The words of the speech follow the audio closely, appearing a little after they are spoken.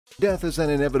Death is an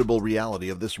inevitable reality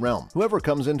of this realm. Whoever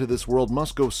comes into this world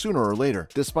must go sooner or later.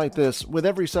 Despite this, with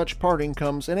every such parting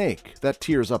comes an ache that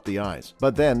tears up the eyes.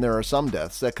 But then there are some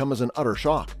deaths that come as an utter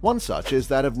shock. One such is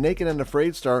that of Naked and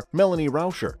Afraid star Melanie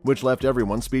Rauscher, which left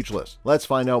everyone speechless. Let's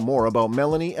find out more about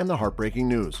Melanie and the heartbreaking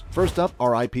news. First up,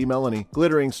 R.I.P. Melanie.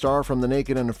 Glittering star from the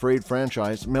Naked and Afraid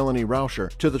franchise, Melanie Rauscher,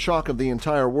 to the shock of the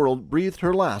entire world, breathed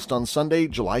her last on Sunday,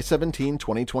 July 17,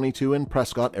 2022 in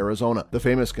Prescott, Arizona. The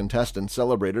famous contestant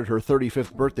celebrated her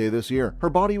 35th birthday this year. Her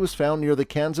body was found near the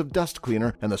cans of dust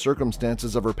cleaner, and the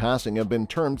circumstances of her passing have been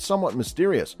termed somewhat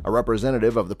mysterious. A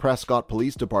representative of the Prescott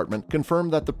Police Department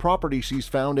confirmed that the property she's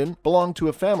found in belonged to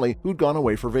a family who'd gone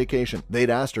away for vacation. They'd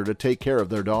asked her to take care of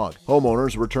their dog.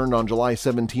 Homeowners returned on July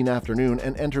 17 afternoon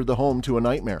and entered the home to a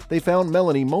nightmare. They found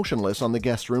Melanie motionless on the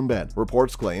guest room bed.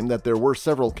 Reports claim that there were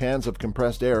several cans of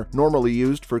compressed air normally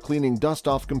used for cleaning dust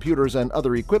off computers and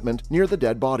other equipment near the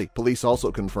dead body. Police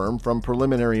also confirmed from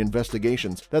preliminary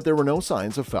investigations that there were no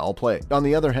signs of foul play. On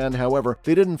the other hand, however,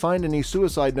 they didn't find any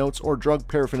suicide notes or drug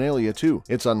paraphernalia too.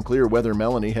 It's unclear whether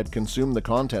Melanie had consumed the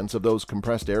contents of those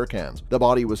compressed air cans. The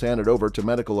body was handed over to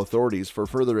medical authorities for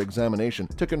further examination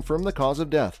to confirm the cause of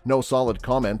death. No solid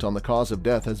comment on the cause of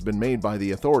death has been made by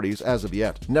the authorities as of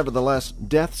yet. Nevertheless,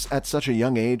 deaths at such a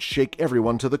young age shake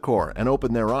everyone to the core and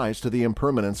open their eyes to the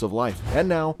impermanence of life. And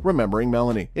now, remembering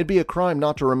Melanie. It'd be a crime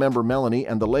not to remember Melanie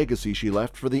and the legacy she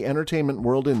left for the entertainment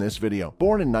world in this video.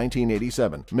 Born in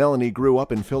 1987, Melanie grew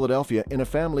up in Philadelphia in a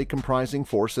family comprising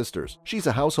 4 sisters. She's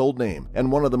a household name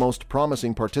and one of the most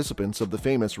promising participants of the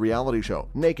famous reality show,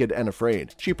 Naked and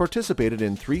Afraid. She participated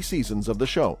in 3 seasons of the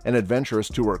show, an adventurous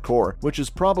to her core, which is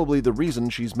probably the reason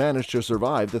she's managed to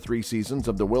survive the 3 seasons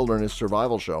of the wilderness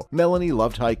survival show. Melanie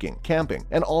loved hiking, camping,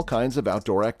 and all kinds of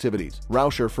outdoor activities.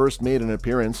 Rauscher first made an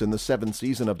appearance in the 7th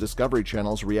season of Discovery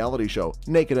Channel's reality show,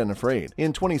 Naked and Afraid.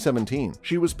 In 2017,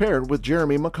 she was paired with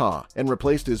Jeremy McCaw and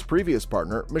replaced his previous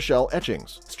partner, Michelle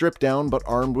Etchings. Stripped down but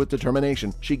armed with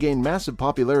determination, she gained massive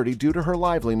popularity due to her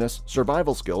liveliness,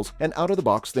 survival skills, and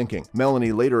out-of-the-box thinking.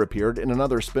 Melanie later appeared in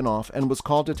another spin-off and was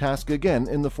called to task again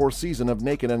in the 4th season of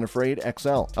Naked and Afraid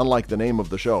XL. Unlike the name of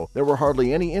the show, there were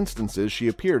hardly any instances she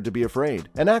appeared to be afraid.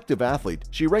 An active athlete,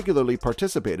 she regularly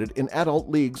participated in adult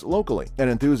leagues locally. An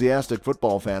enthusiastic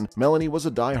football fan, Melanie was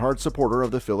a die-hard supporter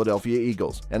of the Philadelphia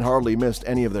Eagles and hardly missed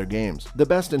any of their games. The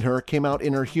best in her came out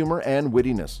in her humor and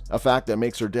wittiness, a fact that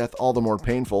makes her death all the more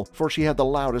painful, for she had the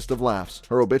loudest of laughs.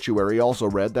 Her obituary also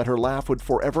read that her laugh would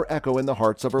forever echo in the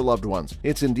hearts of her loved ones.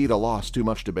 It's indeed a loss too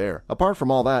much to bear. Apart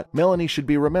from all that, Melanie should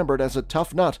be remembered as a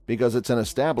tough nut because it's an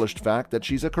established fact that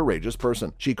she's a courageous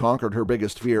person. She conquered her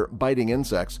biggest fear, biting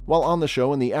insects, while on the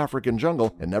show in the African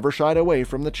jungle and never shied away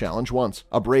from the challenge once.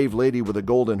 A brave lady with a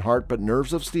golden heart but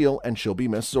nerves of steel, and she'll be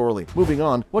missed sorely. Moving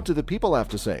on, what do the people have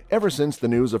to say? Ever since the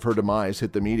news of her demise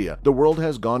hit the media, the world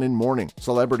has gone in mourning.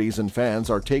 Celebrities and fans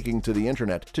are taking to the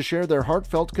internet to share their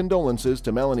heartfelt condolences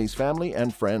to Melanie's family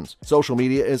and friends. Social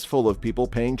media is full of people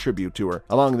paying tribute to her.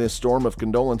 Among this storm of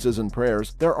condolences and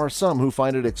prayers, there are some who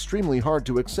find it extremely hard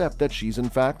to accept that she's in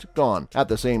fact gone. At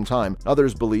the same time,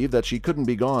 others believe that she couldn't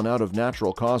be gone out of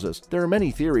natural causes. There are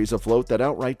many theories afloat that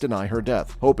outright deny her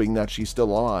death, hoping that she's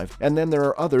still alive, and then there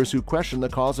are others who question the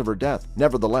cause of her death.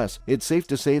 Nevertheless, it's safe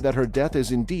to say that her death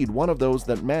is indeed one of those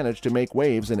that managed to make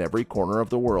waves in every corner of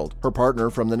the world. Her partner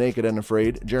from the Naked and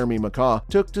Afraid, Jeremy McCaw,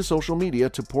 took to social media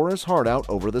to pour his heart out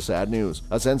over the sad news.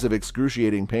 A sense of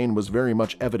excruciating pain was very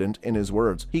much evident in his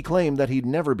words. He claimed that he'd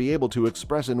never be able to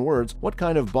express in words what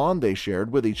kind of bond they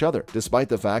shared with each other. Despite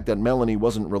the fact that Melanie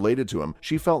wasn't related to him,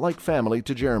 she felt like family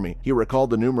to Jeremy. He recalled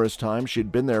the numerous times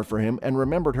she'd been there for him and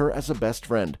remembered her as a best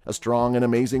friend, a strong and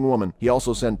amazing woman. He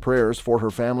also sent prayers for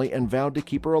her family and vowed to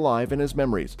keep her alive in his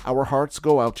memories. Our hearts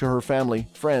go out to her family,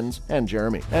 friends, and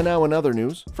Jeremy. And now in other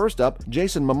news, first up,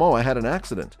 Jason Momoa had an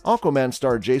accident. Aquaman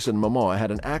star Jason Momoa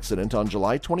had an accident on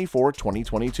July 24,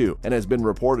 2022, and has been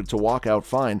reported to walk out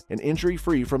fine and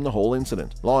injury-free from the whole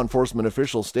incident. Law enforcement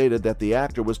officials stated that the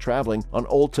actor was traveling on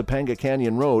Old Topanga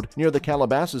Canyon Road near the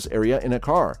Calabasas area in a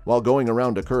car. While going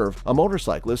around a curve, a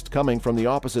motorcyclist coming from the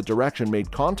opposite direction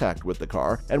made contact with the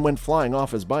car and went flying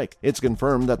off his bike. It's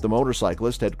confirmed that the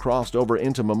motorcyclist had crossed over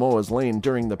into Momoa's lane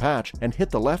during the patch and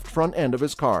hit the left front end of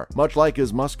his car. Much like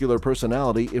his muscular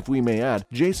personality, if we may add,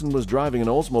 Jason was driving an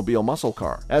Oldsmobile muscle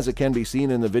car. As it can be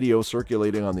seen in the video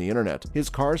circulating on the internet, his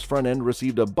car's front end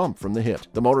received a bump from the hit.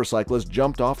 The motorcyclist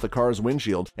jumped off the car's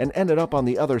windshield and ended up on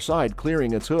the other side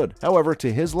clearing its hood. However,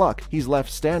 to his luck, he's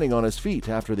left standing on his feet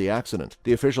after the accident.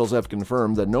 The officials have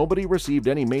confirmed that nobody received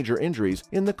any major injuries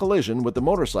in the collision, with the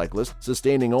motorcyclist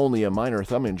sustaining only a minor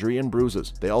thumb injury and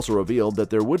bruises. They also revealed that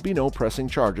there would be no pressing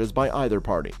charges by either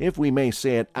party. If we may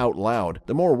say it out loud,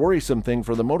 the more worrisome thing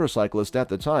for the motorcyclist motorcyclist at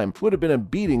the time would have been a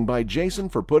beating by Jason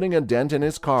for putting a dent in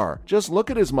his car. Just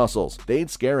look at his muscles. They'd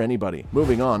scare anybody.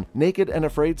 Moving on, Naked and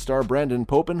Afraid star Brandon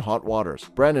Pope in hot waters.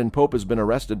 Brandon Pope has been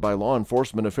arrested by law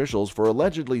enforcement officials for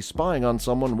allegedly spying on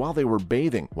someone while they were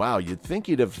bathing. Wow, you'd think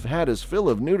he'd have had his fill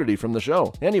of nudity from the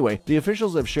show. Anyway, the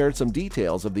officials have shared some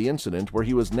details of the incident where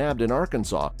he was nabbed in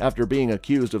Arkansas after being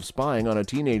accused of spying on a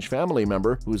teenage family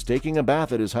member who was taking a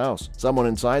bath at his house. Someone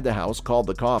inside the house called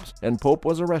the cops, and Pope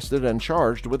was arrested and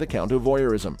charged with a count of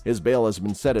voyeurism. His bail has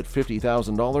been set at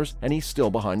 $50,000, and he's still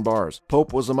behind bars.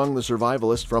 Pope was among the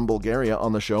survivalists from Bulgaria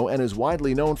on the show and is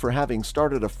widely known for having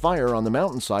started a fire on the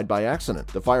mountainside by accident.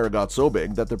 The fire got so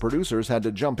big that the producers had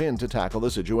to jump in to tackle the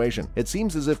situation. It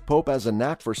seems as if Pope has a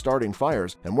knack for starting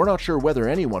fires, and we're not sure whether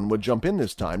anyone would jump in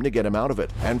this time to get him out of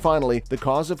it. And finally, the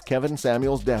cause of Kevin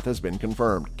Samuels' death has been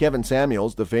confirmed. Kevin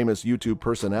Samuels, the famous YouTube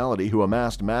personality who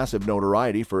amassed massive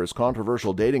notoriety for his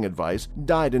controversial dating advice,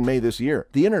 died in May this year.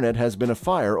 The internet has been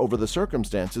afire over the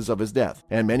circumstances of his death,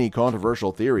 and many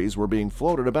controversial theories were being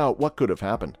floated about what could have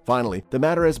happened. Finally, the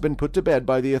matter has been put to bed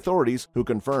by the authorities, who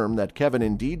confirm that Kevin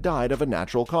indeed died of a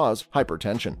natural cause,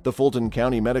 hypertension. The Fulton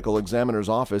County Medical Examiner's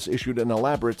office issued an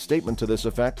elaborate statement to this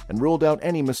effect and ruled out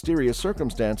any mysterious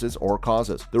circumstances or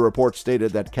causes. The report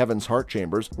stated that Kevin's heart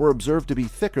chambers were observed to be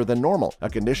thicker than normal, a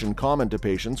condition common to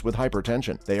patients with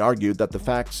hypertension. They argued that the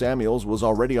fact Samuels was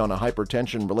already on a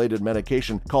hypertension-related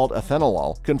medication called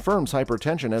atenolol confirms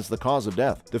hypertension as the cause of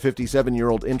death. The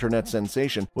 57-year-old internet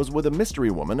sensation was with a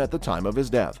mystery woman at the time of his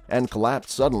death and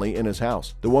collapsed suddenly in his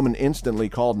house. The woman instantly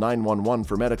called 911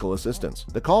 for medical assistance.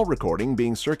 The call recording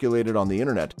being circulated on the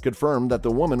internet confirmed that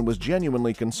the woman was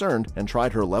genuinely concerned and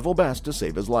tried her level best to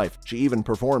save his life. She even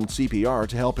performed CPR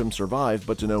to help him survive,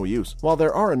 but to no use. While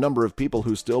there are a number of people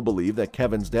who still believe that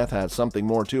Kevin's death has something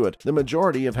more to it, the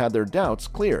majority have had their doubts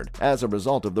cleared as a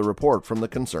result of the report from the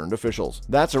concerned officials.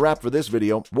 That's a wrap for this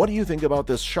video. What do you think about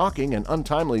this shocking and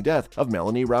untimely death of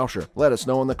Melanie Rauscher? Let us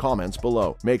know in the comments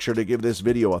below. Make sure to give this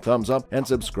video a thumbs up and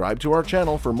subscribe to our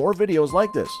channel for more videos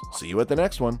like this. See you at the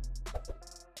next one.